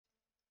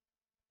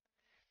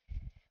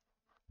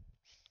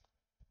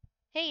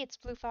Hey, it's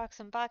Blue Fox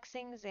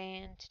Unboxings,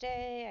 and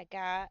today I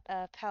got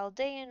a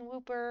Paldean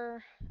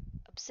Whooper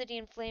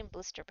Obsidian Flame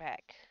Blister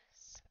Pack.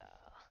 So,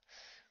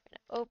 I'm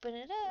gonna open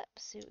it up,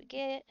 see what we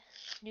get.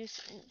 This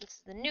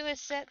is the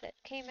newest set that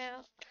came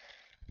out.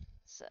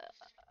 So,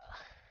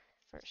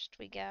 first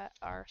we got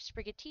our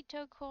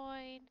Sprigatito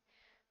coin.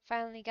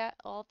 Finally got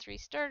all three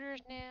starters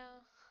now,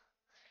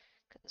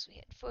 because we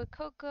had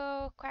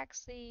Fuecoco,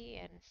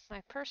 Quaxley, and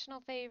my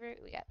personal favorite,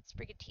 we got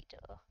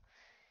Sprigatito.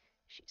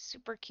 She's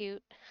super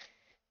cute.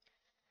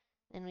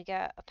 Then we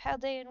got a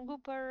Paldean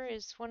Whooper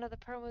is one of the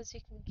promos you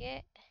can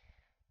get.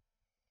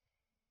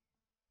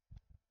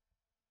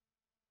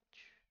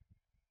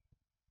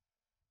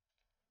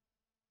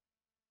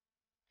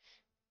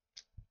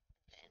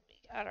 And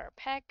we got our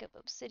pack of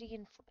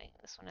Obsidian Flame.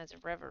 This one has a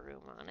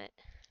Reverum on it.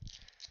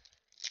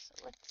 So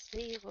let's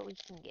see what we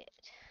can get.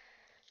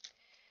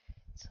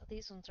 So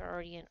these ones are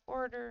already in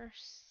order.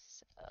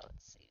 So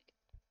let's see.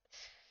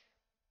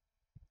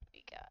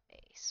 We got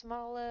a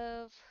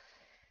Smoliv,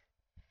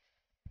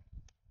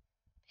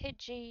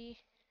 Pidgey,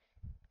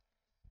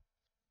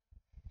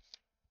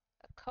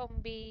 a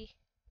Combi,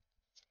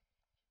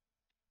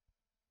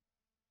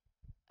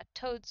 a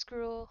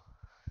Toedscruel,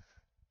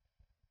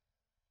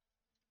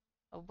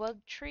 a Wug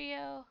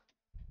Trio,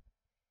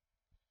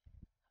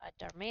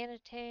 a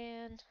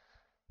Darmanitan.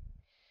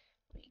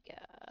 We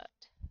got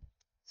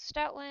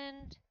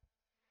Stoutland.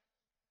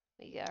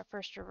 We got our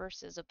first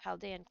reverse is a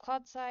Paldean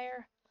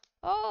Clodsire.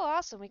 Oh,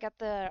 awesome. We got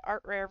the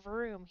Art Rare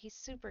Varoom. He's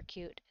super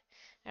cute.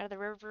 Out of the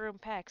Rare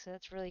Varoom pack, so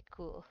that's really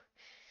cool.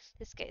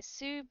 This guy's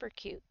super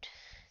cute.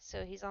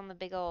 So he's on the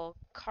big old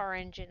car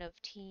engine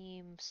of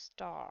Team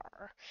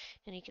Star.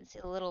 And you can see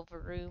the little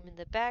Varoom in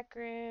the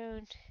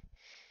background.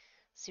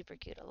 Super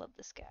cute. I love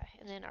this guy.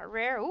 And then our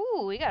rare.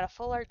 Ooh, we got a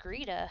full art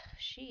Greta.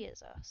 She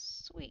is a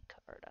sweet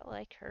card. I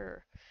like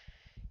her.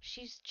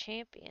 She's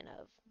champion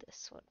of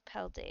this one,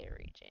 Paldea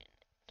region.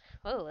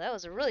 Oh, that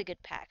was a really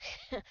good pack.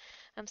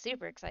 I'm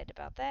super excited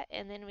about that.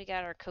 And then we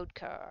got our code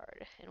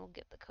card, and we'll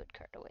give the code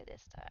card away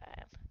this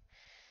time.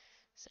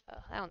 So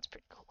that one's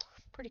pretty cool.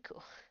 Pretty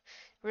cool.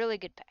 Really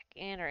good pack.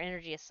 And our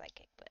energy is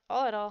psychic. But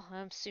all in all,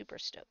 I'm super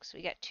stoked. So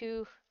we got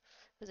two.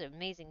 It was an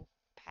amazing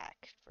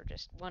pack for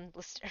just one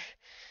blister.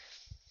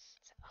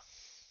 So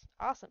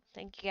awesome.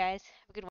 Thank you guys. Have a good one.